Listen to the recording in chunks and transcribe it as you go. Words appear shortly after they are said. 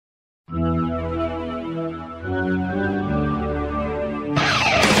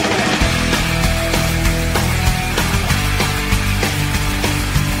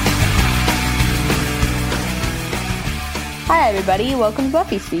everybody. Welcome to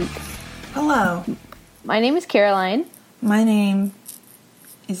Buffy Speak. Hello. My name is Caroline. My name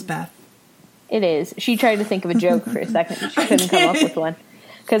is Beth. It is. She tried to think of a joke for a second. She couldn't come up with one.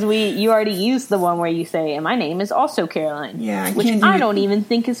 Because you already used the one where you say, and my name is also Caroline. Yeah, which I don't even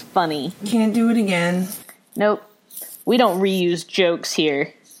think is funny. Can't do it again. Nope. We don't reuse jokes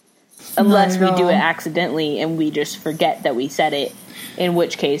here. Unless we do it accidentally and we just forget that we said it. In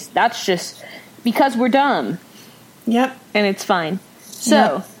which case, that's just because we're dumb. Yep. And it's fine.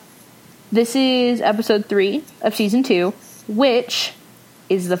 So, This is episode 3 of season 2, which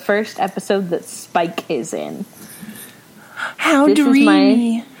is the first episode that Spike is in. How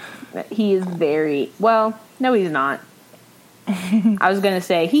dreamy. He is very... Well, no, he's not. I was going to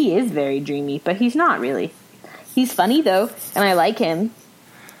say he is very dreamy, but he's not really. He's funny, though, and I like him.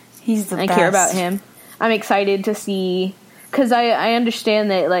 He's the best. I care about him. I'm excited to see... Because I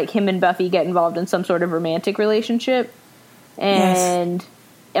understand that, like, him and Buffy get involved in some sort of romantic relationship. And... Yes.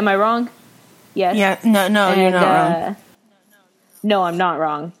 Am I wrong? Yes. Yeah, no, you're not wrong. No, I'm not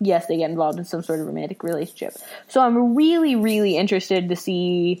wrong. Yes, they get involved in some sort of romantic relationship. So I'm really, really interested to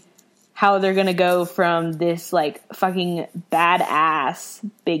see how they're going to go from this, like, fucking badass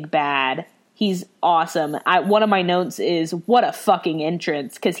big bad. He's awesome. One of my notes is, what a fucking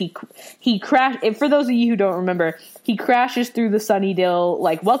entrance, because he crashed. For those of you who don't remember, he crashes through the Sunnydale,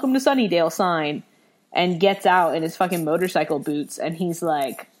 like, welcome to Sunnydale sign, and gets out in his fucking motorcycle boots, and he's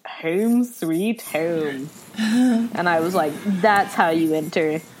like, home sweet home. And I was like, that's how you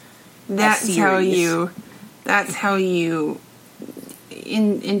enter That's how you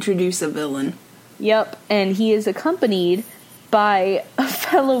introduce a villain. Yep, and he is accompanied by a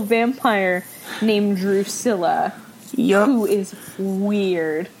fellow vampire named Drusilla, who is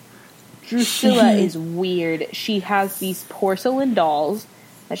weird. Drusilla is weird. She has these porcelain dolls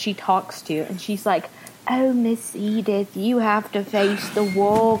that she talks to, and she's like, oh, Miss Edith, you have to face the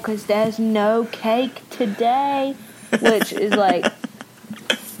wall because there's no cake today. Which is like,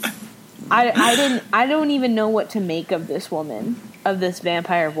 I don't even know what to make of this woman, of this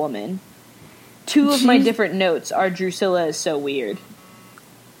vampire woman. Two of my different notes are Drusilla is so weird.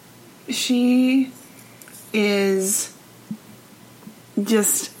 She is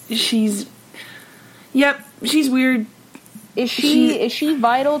just, she's weird. Is she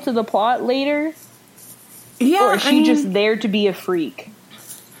vital to the plot later? Yeah, or is she just there to be a freak?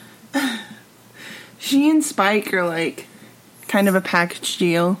 She and Spike are like kind of a package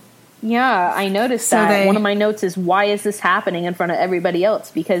deal. Yeah, I noticed that. One of my notes is, why is this happening in front of everybody else?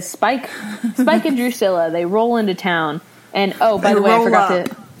 Because Spike and Drusilla, they roll into town, and by the way,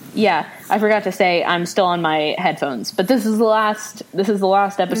 I forgot to say I'm still on my headphones. But this is the last episode. This is the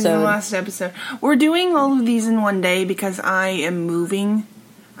last episode. We're doing all of these in one day because I am moving.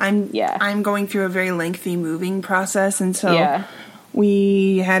 I'm going through a very lengthy moving process, and so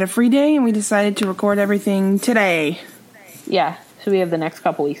we had a free day and we decided to record everything today. Yeah, so we have the next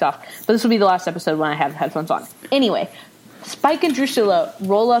couple weeks off. But this will be the last episode when I have headphones on. Anyway, Spike and Drusilla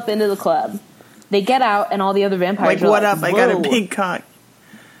roll up into the club. They get out, and all the other vampires are what up? Whoa. I got a big cock.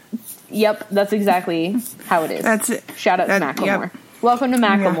 Yep, that's exactly how it is. That's it. Shout out to Macklemore. Yep. Welcome to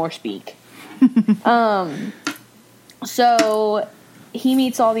Macklemore Speak. So he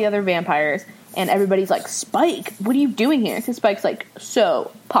meets all the other vampires, and everybody's like, Spike, what are you doing here? Because Spike's, like,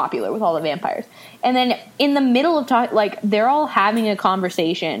 so popular with all the vampires. And then in the middle of they're all having a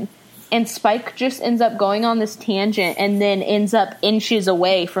conversation, and Spike just ends up going on this tangent and then ends up inches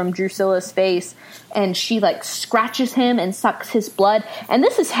away from Drusilla's face, and she, like, scratches him and sucks his blood. And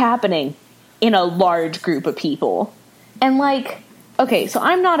this is happening in a large group of people. And, like, okay, so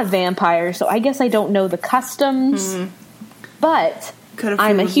I'm not a vampire, so I guess I don't know the customs, but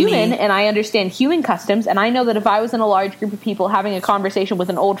I'm a human, and I understand human customs, and I know that if I was in a large group of people having a conversation with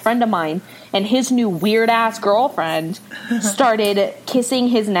an old friend of mine, and his new weird-ass girlfriend started kissing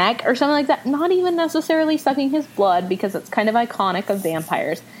his neck or something like that, not even necessarily sucking his blood, because it's kind of iconic of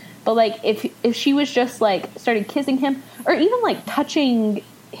vampires, but, like, if she was just, like, started kissing him, or even, like, touching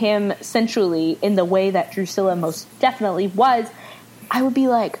him sensually in the way that Drusilla most definitely was, I would be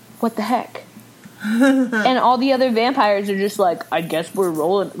like, what the heck? And all the other vampires are just like, I guess we're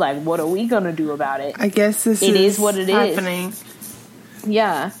rolling. Like, what are we gonna do about it? I guess it is what it happening. Is.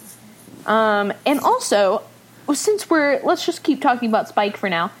 Yeah. And also, since let's just keep talking about Spike for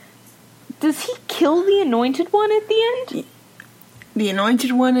now. Does he kill the Anointed One at the end? The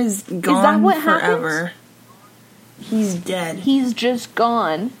Anointed One is gone forever. Happens? He's dead. He's just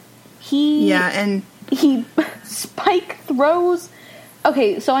gone. Spike throws.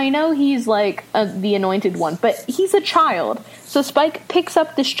 Okay, so I know he's, like, the Anointed One, but he's a child. So Spike picks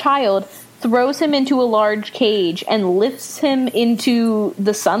up this child, throws him into a large cage and lifts him into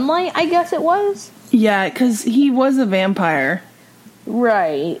the sunlight, I guess it was? Yeah, because he was a vampire.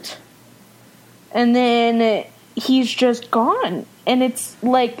 Right. And then he's just gone. And it's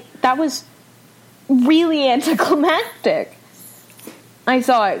like, that was really anticlimactic. I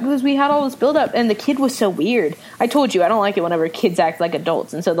saw it because we had all this build up and the kid was so weird. I told you, I don't like it whenever kids act like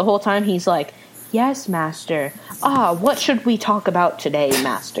adults. And so the whole time he's like, yes, master. What should we talk about today,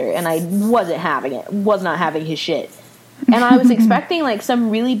 master? And I wasn't having it. Was not having his shit. And I was expecting, like, some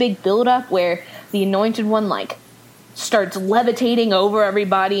really big build-up where the Anointed One, like, starts levitating over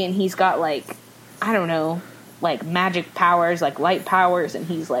everybody and he's got, like, I don't know, like, magic powers, like, light powers, and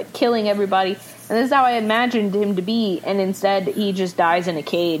he's, like, killing everybody. And this is how I imagined him to be, and instead he just dies in a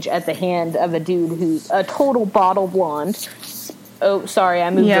cage at the hand of a dude who's a total bottle blonde. Oh, sorry,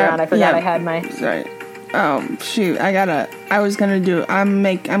 I moved around. I forgot I had my... Sorry. Oh, shoot. I'm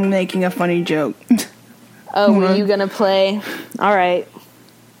making a funny joke. Oh, were you gonna play? All right.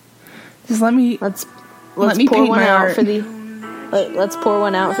 Just let me pour one out for the... Let's pour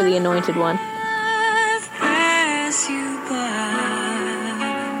one out for the Anointed One.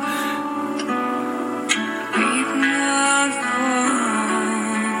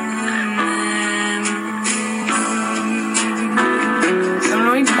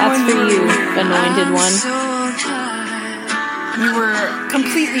 That's for you, Anointed One. You were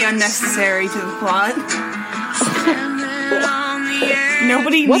completely unnecessary to the plot.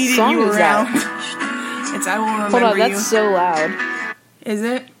 Nobody what needed song you is around. That? It's I Will Remember Hold on, You. that's so loud. Is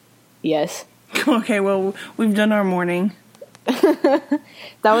it? Yes. Okay, well, we've done our morning. That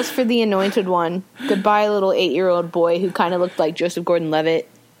was for the Anointed One. Goodbye, little 8-year-old boy who kind of looked like Joseph Gordon-Levitt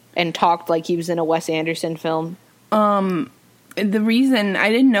and talked like he was in a Wes Anderson film. The reason, I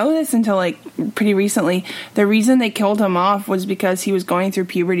didn't know this until, like, pretty recently, the reason they killed him off was because he was going through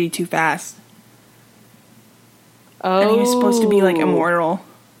puberty too fast. Oh. And he was supposed to be, like, immortal.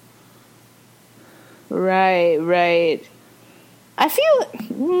 Right. I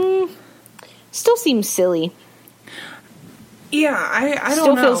feel... still seems silly. Yeah, I don't know.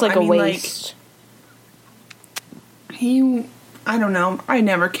 Still feels like a waste. Like, I don't know. I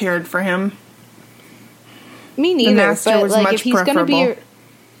never cared for him. Me neither. The master but was like, much if he's preferable. Gonna be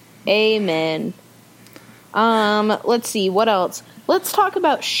Amen. Let's see what else. Let's talk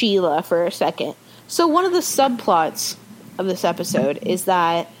about Sheila for a second. So one of the subplots of this episode is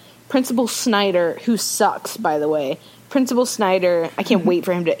that Principal Snyder, who sucks, by the way. Principal Snyder, I can't wait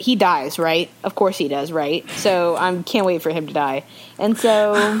for him to... He dies, right? Of course he does, right? So I can't wait for him to die. And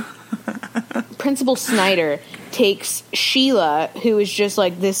so Principal Snyder takes Sheila, who is just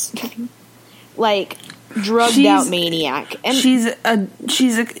like this, like, drugged out maniac. And she's an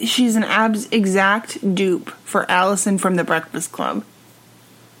exact dupe for Allison from The Breakfast Club.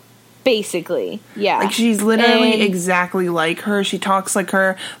 Basically, yeah. Like, she's literally exactly like her. She talks like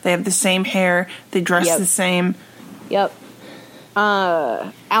her. They have the same hair. They dress the same. Yep.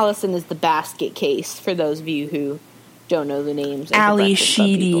 Allison is the basket case, for those of you who don't know the names. Ally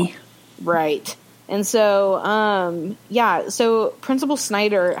Sheedy. Right. And so, so Principal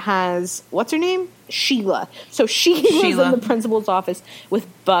Snyder has, what's her name? Sheila. So Sheila's in the principal's office with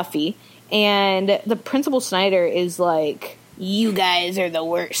Buffy, and the Principal Snyder is like, you guys are the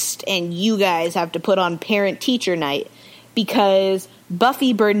worst, and you guys have to put on parent-teacher night because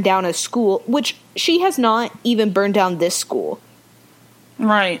Buffy burned down a school, which she has not even burned down this school.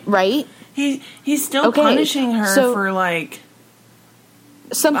 Right. Right? He's still punishing her for, like...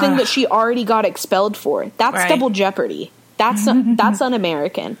 something that she already got expelled for. That's double jeopardy. That's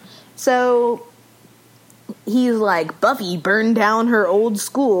un-American. So he's like, Buffy burned down her old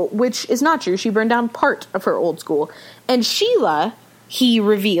school, which is not true. She burned down part of her old school. And Sheila, he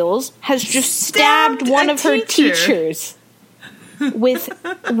reveals, has just stabbed one of her teachers with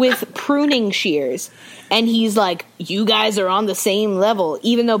pruning shears. And he's like, you guys are on the same level,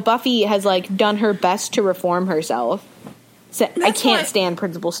 even though Buffy has, like, done her best to reform herself. So I can't stand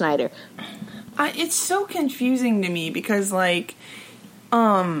Principal Snyder. It's so confusing to me because, like,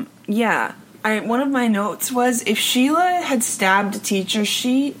 one of my notes was, if Sheila had stabbed a teacher,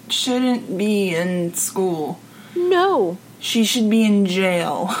 she shouldn't be in school. No. She should be in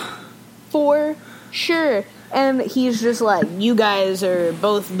jail. For sure. And he's just like, you guys are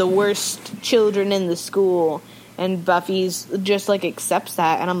both the worst children in the school. And Buffy's just, like, accepts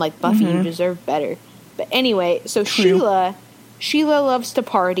that. And I'm like, Buffy, you deserve better. But anyway, so Sheila loves to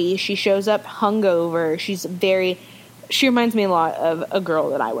party. She shows up hungover. She reminds me a lot of a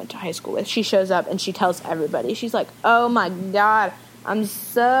girl that I went to high school with. She shows up and she tells everybody. She's like, oh my God, I'm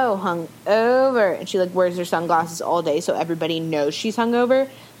so hungover. And she, like, wears her sunglasses all day so everybody knows she's hungover.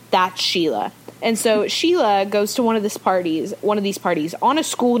 that's Sheila. And so Sheila goes to one of these parties on a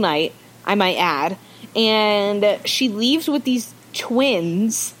school night, I might add, and she leaves with these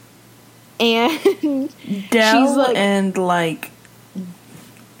twins, and Del she's like, and like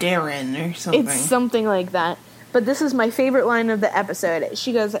Darren or something. It's something like that. But this is my favorite line of the episode.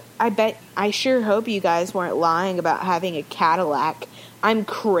 She goes, I sure hope you guys weren't lying about having a Cadillac. I'm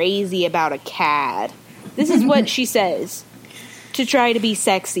crazy about a cad. This is what she says to try to be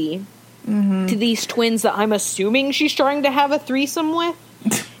sexy to these twins that I'm assuming she's trying to have a threesome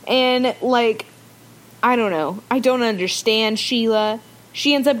with. And, like, I don't know. I don't understand Sheila.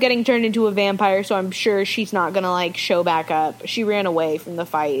 She ends up getting turned into a vampire, so I'm sure she's not gonna, like, show back up. She ran away from the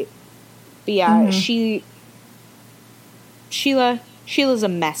fight. But yeah, Sheila's a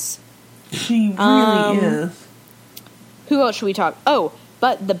mess. She really is. Who else should we talk? Oh,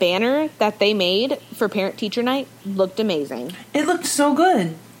 but the banner that they made for Parent-Teacher Night looked amazing. It looked so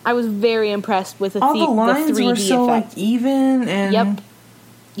good. I was very impressed with all the lines the 3D were so effect. Like, even and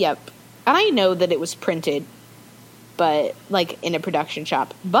Yep. And I know that it was printed, but like in a production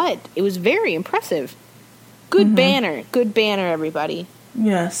shop. But it was very impressive. Good banner, everybody.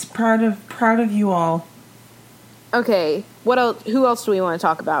 Yes, proud of you all. Okay, what else? Who else do we want to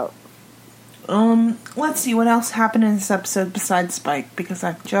talk about? Let's see what else happened in this episode besides Spike, because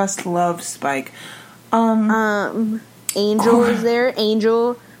I just love Spike. Angel is there.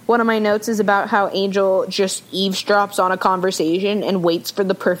 Angel. One of my notes is about how Angel just eavesdrops on a conversation and waits for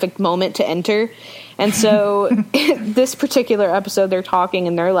the perfect moment to enter. And so this particular episode, they're talking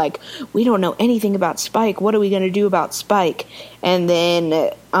and they're like, we don't know anything about Spike. What are we going to do about Spike? And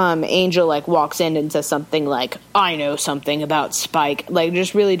then Angel like walks in and says something like, I know something about Spike. Like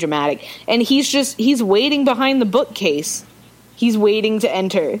just really dramatic. And he's waiting behind the bookcase. He's waiting to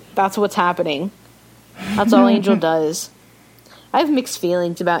enter. That's what's happening. That's all Angel does. I have mixed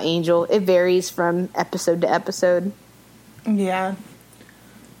feelings about Angel. It varies from episode to episode. Yeah.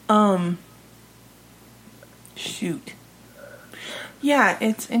 Shoot. Yeah,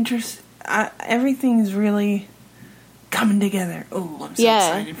 it's interesting. Everything's really coming together. Oh, I'm so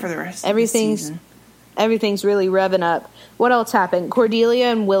excited for the rest of the season. Everything's really revving up. What else happened? Cordelia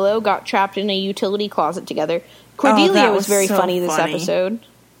and Willow got trapped in a utility closet together. Cordelia was very funny this episode.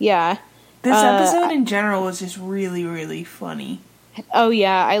 Yeah. This episode in general was just really, really funny. Oh,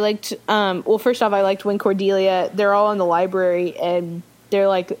 yeah. I liked, well, first off, I liked when Cordelia, they're all in the library, and they're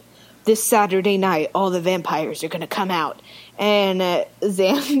like, this Saturday night, all the vampires are going to come out. And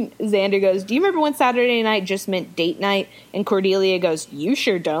Xander goes, do you remember when Saturday night just meant date night? And Cordelia goes, you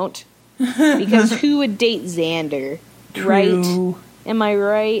sure don't. Because who would date Xander? True. Right? Am I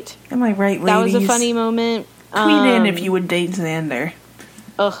right? Am I right, ladies? That was a funny moment. Tweet in if you would date Xander.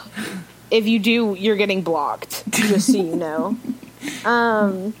 Ugh. If you do, you're getting blocked, just so you know.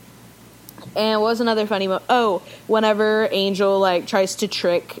 And what was another funny moment? Oh, whenever Angel, like, tries to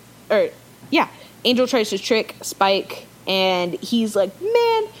trick... Angel tries to trick Spike, and he's like,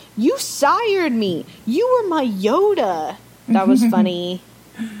 man, you sired me. You were my Yoda. That was funny.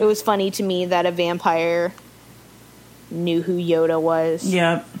 It was funny to me that a vampire knew who Yoda was.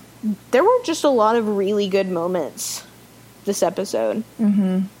 Yep. There were just a lot of really good moments this episode.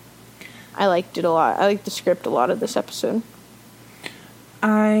 I liked it a lot. I liked the script a lot of this episode.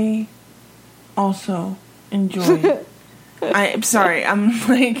 I also enjoyed I'm sorry, I'm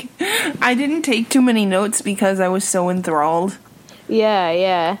like, I didn't take too many notes because I was so enthralled.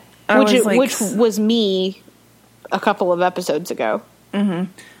 Yeah. Which was me a couple of episodes ago. I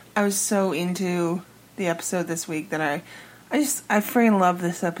was so into the episode this week that I freaking love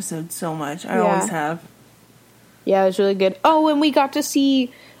this episode so much. I always have. Yeah, it was really good. Oh, and we got to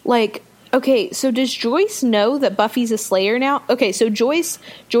see, like, okay, so does Joyce know that Buffy's a Slayer now? Okay, so Joyce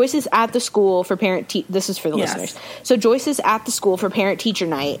is at the school for this is for the listeners. So Joyce is at the school for Parent-Teacher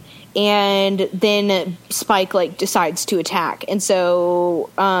Night, and then Spike, like, decides to attack. And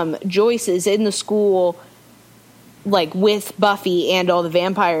so Joyce is in the school, like, with Buffy and all the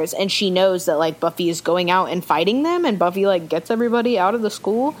vampires, and she knows that, like, Buffy is going out and fighting them, and Buffy, like, gets everybody out of the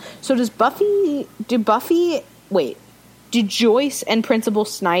school. So did Joyce and Principal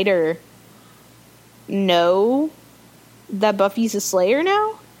Snyder know that Buffy's a Slayer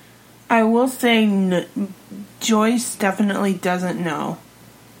now? I will say Joyce definitely doesn't know.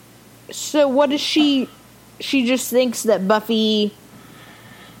 So what is she just thinks that Buffy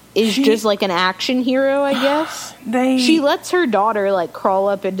is just like an action hero, I guess? She lets her daughter like crawl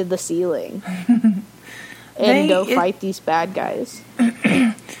up into the ceiling and go fight these bad guys.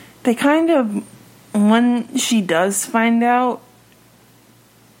 They kind of, when she does find out,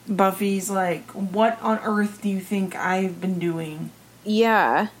 Buffy's like, what on earth do you think I've been doing?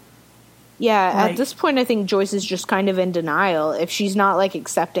 Yeah. Yeah, like, at this point, I think Joyce is just kind of in denial. If she's not, like,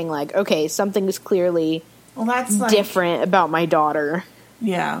 accepting, like, okay, something is clearly that's different about my daughter.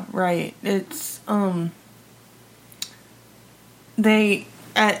 Yeah, right. It's, they,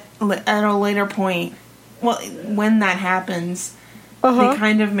 at a later point, well, when that happens, they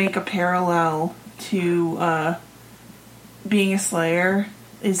kind of make a parallel to, being a Slayer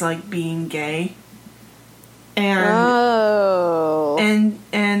is like being gay. And,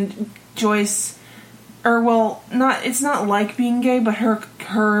 and Joyce, it's not like being gay, but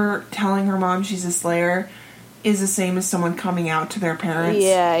her telling her mom she's a Slayer is the same as someone coming out to their parents.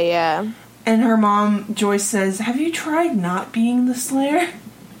 Yeah, yeah. And her mom, Joyce, says, "Have you tried not being the Slayer?"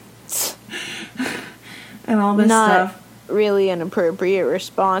 And all this stuff. Not really an appropriate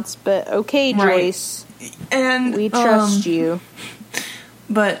response, but okay, Joyce. Right. And we trust you.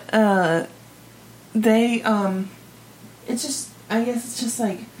 But, they, it's just, I guess it's just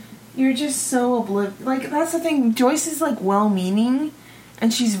like, you're just so like, that's the thing, Joyce is, like, well-meaning,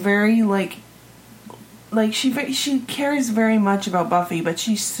 and she's very, like, she cares very much about Buffy, but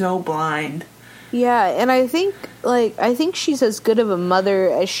she's so blind. Yeah, and I think she's as good of a mother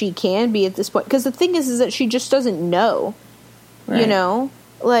as she can be at this point, because the thing is that she just doesn't know, you know?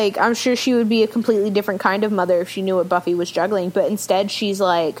 Like, I'm sure she would be a completely different kind of mother if she knew what Buffy was juggling, but instead she's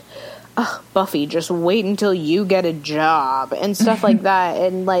like, "Ugh, Buffy, just wait until you get a job," and stuff like that.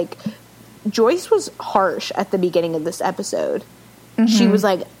 And, like, Joyce was harsh at the beginning of this episode. Mm-hmm. She was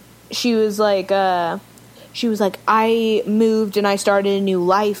like, "I moved and I started a new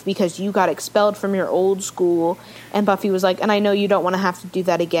life because you got expelled from your old school." And Buffy was like, "And I know you don't want to have to do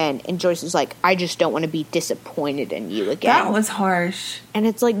that again." And Joyce was like, "I just don't want to be disappointed in you again." That was harsh. And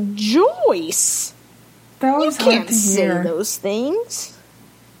it's like, Joyce, that was you can't say those things.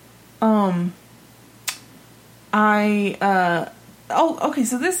 Okay,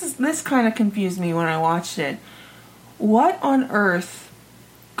 so this kind of confused me when I watched it. What on earth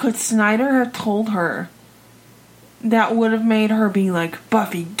could Snyder have told her that would have made her be like,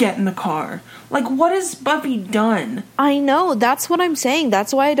 "Buffy, get in the car"? Like, what has Buffy done? I know, that's what I'm saying.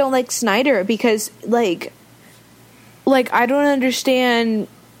 That's why I don't like Snyder, because, like I don't understand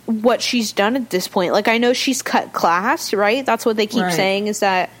what she's done at this point. Like, I know she's cut class, right? That's what they keep saying, is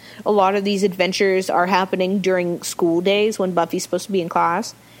that a lot of these adventures are happening during school days when Buffy's supposed to be in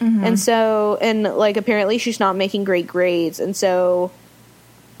class. Mm-hmm. And so, like, apparently she's not making great grades. And so,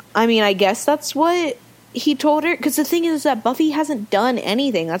 I mean, I guess that's what he told her, because the thing is that Buffy hasn't done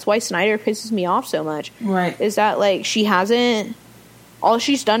anything. That's why Snyder pisses me off so much. Right. Is that, like, she hasn't... All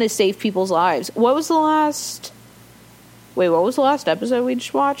she's done is save people's lives. What was the last episode we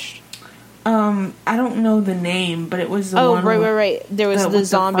just watched? I don't know the name, but it was the one... right. There was the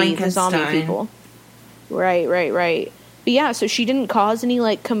zombie people. Right. But yeah, so she didn't cause any,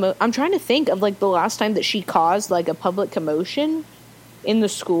 like, I'm trying to think of, like, the last time that she caused, like, a public commotion in the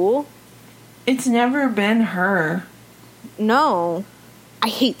school. It's never been her. No. I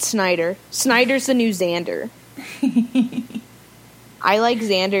hate Snyder. Snyder's the new Xander. I like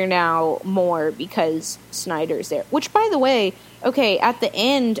Xander now more because Snyder's there. Which, by the way, okay, at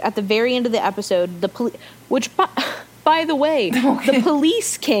the very end of the episode, the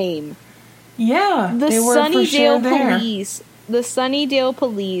police came. Yeah, the Sunnydale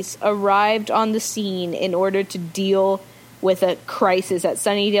police arrived on the scene in order to deal with a crisis at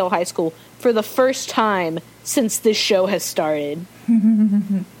Sunnydale High School for the first time since this show has started.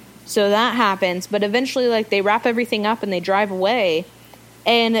 So that happens, but eventually, like, they wrap everything up and they drive away,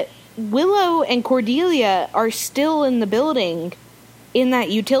 and Willow and Cordelia are still in the building in that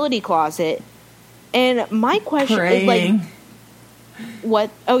utility closet. And my question is, like, what?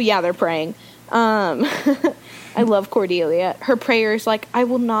 Oh yeah, they're praying. I love Cordelia. Her prayer is like, "I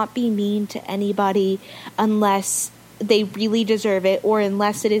will not be mean to anybody unless they really deserve it, or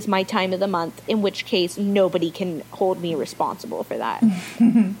unless it is my time of the month, in which case nobody can hold me responsible for that."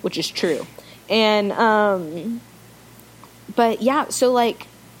 Which is true. And but yeah, so, like,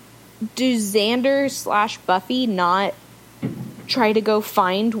 do Xander / Buffy not try to go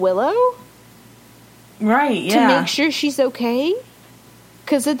find Willow? Right, yeah. To make sure she's okay?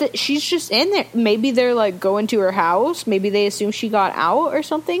 Because she's just in there. Maybe they're, like, going to her house. Maybe they assume she got out or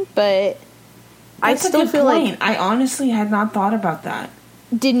something, but that's I still feel like... I honestly had not thought about that.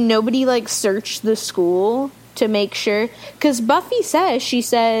 Did nobody, like, search the school to make sure? Because Buffy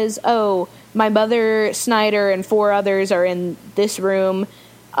says, "Oh, my mother, Snyder, and 4 others are in this room.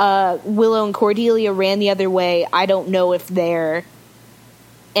 Willow and Cordelia ran the other way. I don't know if they're..."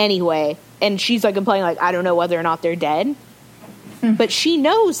 Anyway. And she's, like, implying, like, I don't know whether or not they're dead. But she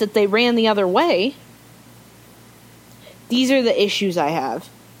knows that they ran the other way. These are the issues I have.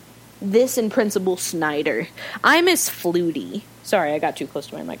 this and Principal Snyder. I miss Flutie. Sorry, I got too close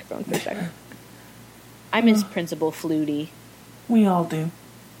to my microphone for a second. I miss Principal Flutie. We all do.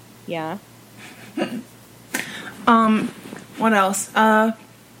 Yeah. What else? Fun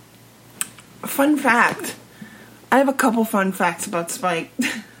fact. I have a couple fun facts about Spike.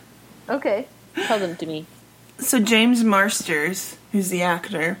 Okay. Tell them to me. So James Marsters, who's the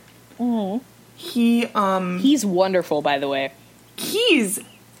actor, he's wonderful, by the way. He's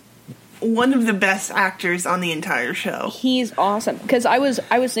one of the best actors on the entire show. He's awesome. Because I was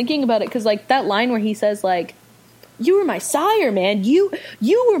thinking about it, because, like, that line where he says, like, you were my sire, man. You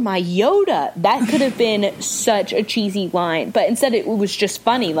were my Yoda. That could have been such a cheesy line. But instead it was just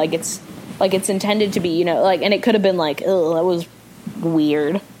funny. Like it's intended to be, you know, like, and it could have been like, oh, that was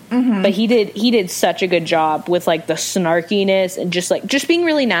weird. Mm-hmm. But he did such a good job with, like, the snarkiness and just being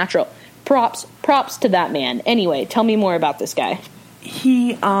really natural. Props to that man. Anyway, tell me more about this guy.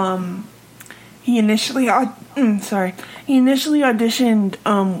 He initially auditioned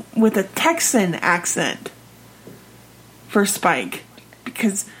with a Texan accent for Spike,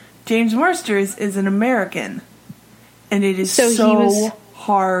 because James Marsters is an American, and it is so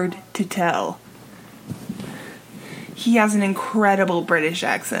hard to tell. He has an incredible British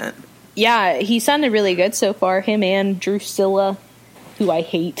accent. Yeah, he sounded really good so far. Him and Drusilla, who I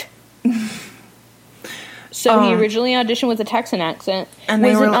hate. So he originally auditioned with a Texan accent. And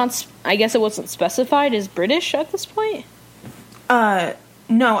I guess it wasn't specified as British at this point? No,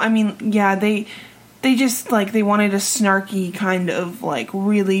 I mean, yeah, they just, like, they wanted a snarky kind of, like,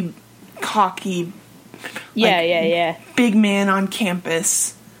 really cocky, yeah, big man on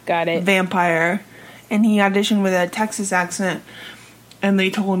campus. Got it. Vampire. And he auditioned with a Texas accent, and they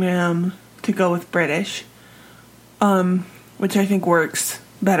told him to go with British, which I think works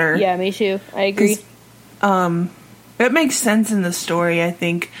better. Yeah, me too. I agree. It makes sense in the story, I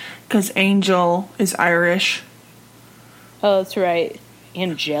think, because Angel is Irish. Oh, that's right.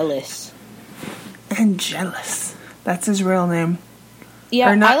 Angelus. Angelus. That's his real name. Yeah,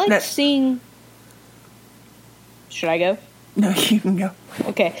 I like seeing... Should I go? No, you can go.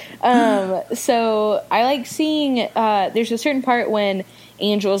 Okay. So I like seeing, there's a certain part when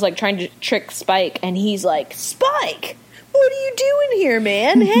Angel is, like, trying to trick Spike, and he's like, Spike, what are you doing here,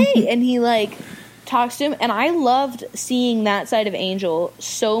 man? Hey! And he, like, talks to him, and I loved seeing that side of Angel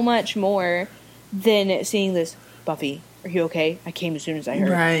so much more than seeing this, Buffy, are you okay? I came as soon as I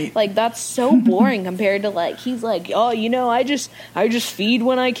heard. Right. Like, that's so boring compared to, like, he's like, oh, you know, I just feed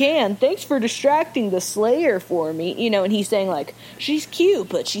when I can. Thanks for distracting the Slayer for me. You know, and he's saying, like, she's cute,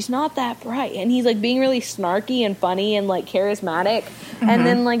 but she's not that bright. And he's, like, being really snarky and funny and, like, charismatic. Mm-hmm. And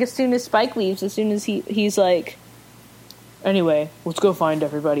then, like, as soon as Spike leaves, as soon as he's like, anyway, let's go find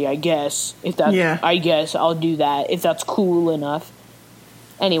everybody, I guess. I guess I'll do that if that's cool enough.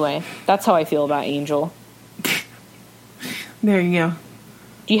 Anyway, that's how I feel about Angel. There you go.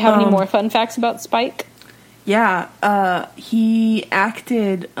 Do you have any more fun facts about Spike? Yeah, he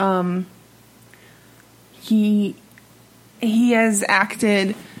acted, he has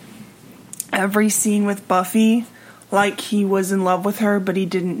acted every scene with Buffy like he was in love with her, but he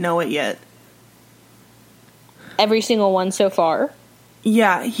didn't know it yet. Every single one so far?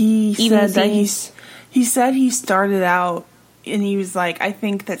 Yeah, he said he started out and he was like, I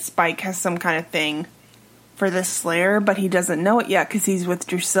think that Spike has some kind of thing for this Slayer, but he doesn't know it yet because he's with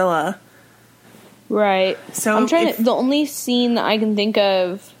Drusilla. Right. So the only scene that I can think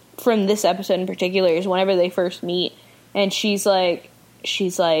of from this episode in particular is whenever they first meet, and she's like,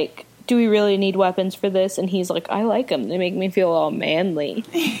 do we really need weapons for this? And he's like, I like them. They make me feel all manly.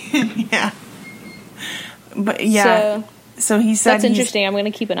 Yeah. But yeah. So he said that's interesting. I'm going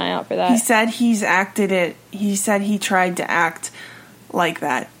to keep an eye out for that. He said he's acted it. He said he tried to act like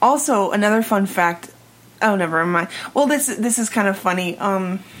that. Also, another fun fact. Oh, never mind. Well, this is kind of funny.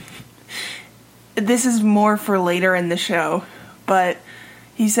 This is more for later in the show, but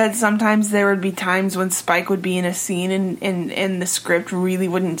he said sometimes there would be times when Spike would be in a scene and the script really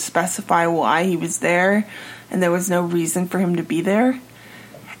wouldn't specify why he was there, and there was no reason for him to be there.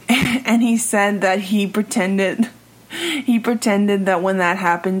 And he said that he pretended that when that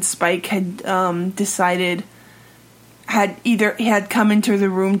happened, Spike had had come into the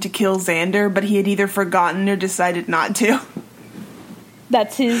room to kill Xander, but he had either forgotten or decided not to.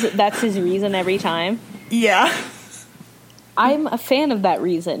 That's his reason every time? Yeah. I'm a fan of that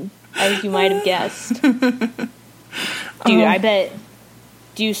reason, as you might have guessed. Dude, I bet...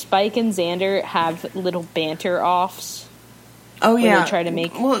 Do Spike and Xander have little banter offs? Oh, yeah. They try to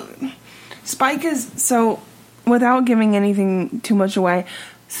make... Well, Spike is... So, without giving anything too much away,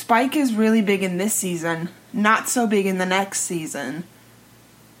 Spike is really big in this season. Not so big in the next season.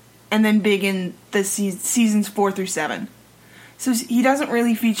 and then big in the seasons 4 through 7. So he doesn't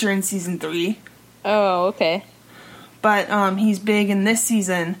really feature in season 3. Oh, okay. But he's big in this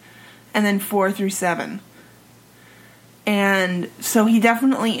season, and then 4 through 7. And so he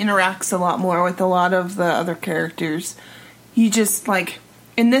definitely interacts a lot more with a lot of the other characters. He just, like,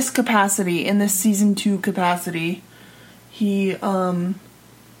 in this capacity, in this season 2 capacity, he's more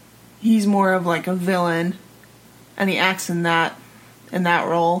of, like, a villain, and he acts in that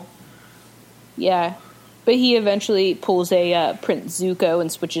role. Yeah. But he eventually pulls a Prince Zuko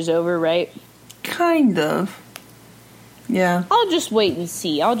and switches over, right? Kind of. Yeah. I'll just wait and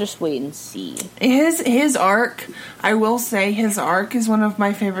see. His arc, I will say, his arc is one of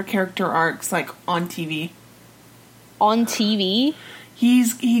my favorite character arcs, like, on TV. On TV?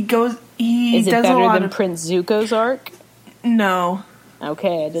 Is it better than Prince Zuko's arc? No.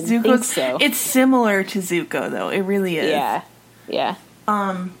 Okay, I didn't think so. It's similar to Zuko, though. It really is. Yeah.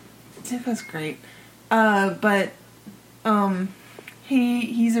 Zuko's great. But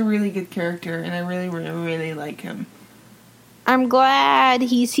he's a really good character, and I really, really, really like him. I'm glad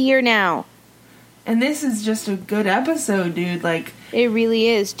he's here now. And this is just a good episode, dude. Like, it really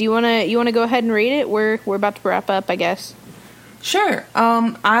is. Do you wanna go ahead and rate it? We're about to wrap up, I guess. Sure.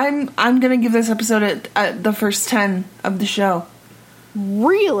 I'm gonna give this episode the first 10 of the show.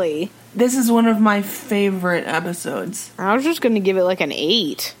 Really? This is one of my favorite episodes. I was just gonna give it like an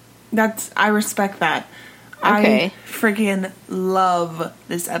 8. I respect that. Okay. I freaking love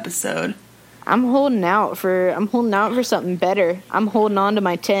this episode. I'm holding out for something better. I'm holding on to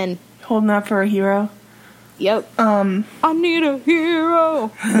my 10. Holding out for a hero? Yep. I need a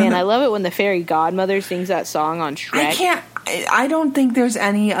hero. Man, I love it when the fairy godmother sings that song on Shrek. I don't think there's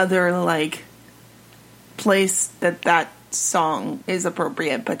any other, like, place that song is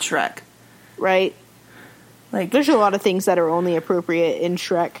appropriate but Shrek. Right. Like, there's a lot of things that are only appropriate in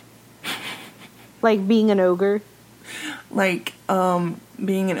Shrek. Like being an ogre. Like,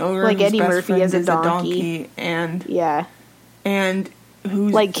 being an ogre. Like Eddie Murphy as a donkey. And yeah. And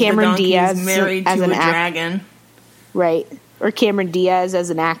who's like Cameron Diaz married as to an a dragon. Right. Or Cameron Diaz as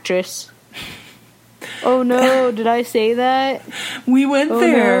an actress. Oh no, did I say that? We went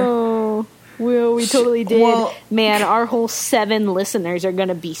there. No. Well, we totally did. Well, man, our whole 7 listeners are going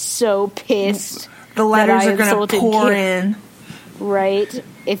to be so pissed. The letters are going to pour in. Right.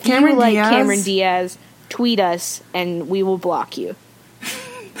 If you like Cameron Diaz, tweet us and we will block you.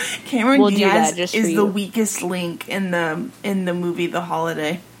 Cameron Diaz is the weakest link in the movie The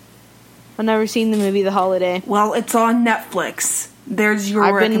Holiday. I've never seen the movie The Holiday. Well, it's on Netflix. There's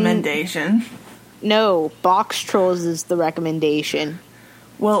your recommendation. No, Box Trolls is the recommendation.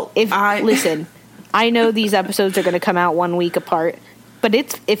 Well, listen, I know these episodes are going to come out 1 week apart, but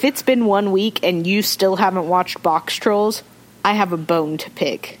if it's been 1 week and you still haven't watched Box Trolls, I have a bone to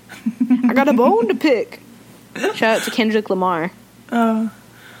pick. I got a bone to pick. Shout out to Kendrick Lamar. That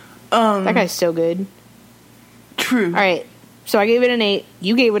guy's so good. True. All right, so I gave it an 8.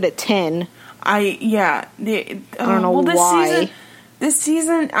 You gave it a 10. I don't know why. This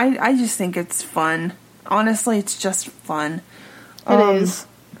season, I just think it's fun. Honestly, it's just fun. It is.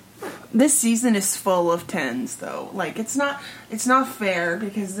 This season is full of 10s, though. Like, it's not fair,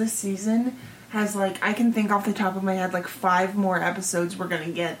 because this season has, like, I can think off the top of my head, like, 5 more episodes we're gonna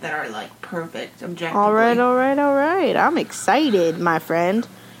get that are, like, perfect, objectively. All right. I'm excited, my friend.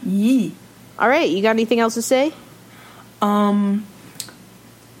 Yee. All right, you got anything else to say?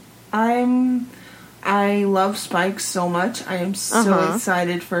 I love Spike so much. I am so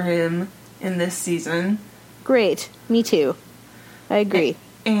excited for him in this season. Great. Me too. I agree.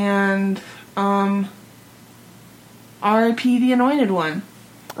 And, R.I.P. the Anointed One.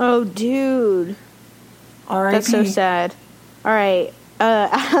 Oh, dude. R.I.P. That's so sad. All right.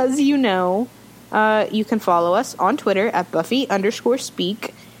 As you know, you can follow us on Twitter at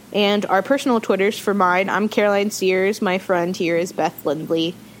Buffy_speak. And our personal Twitters for mine, I'm Caroline Sears. My friend here is Beth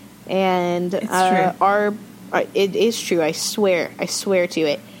Lindley. And it's true. It is true. I swear to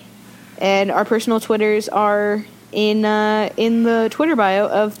it. And our personal Twitters are in the Twitter bio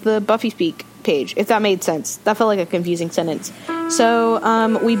of the Buffy Speak page, if that made sense. That felt like a confusing sentence. So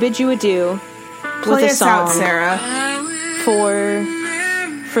we bid you adieu with a song out, Sarah.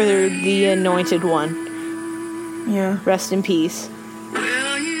 for the Anointed One. Yeah. Rest in peace.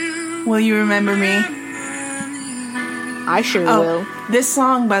 Will you remember me? I sure will. This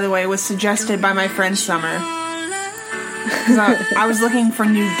song, by the way, was suggested by my friend Summer. I was looking for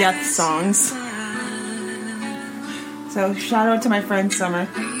new death songs. So, shout out to my friend Summer.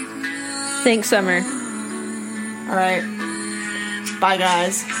 Thanks, Summer. Alright. Bye,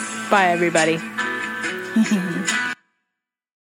 guys. Bye, everybody.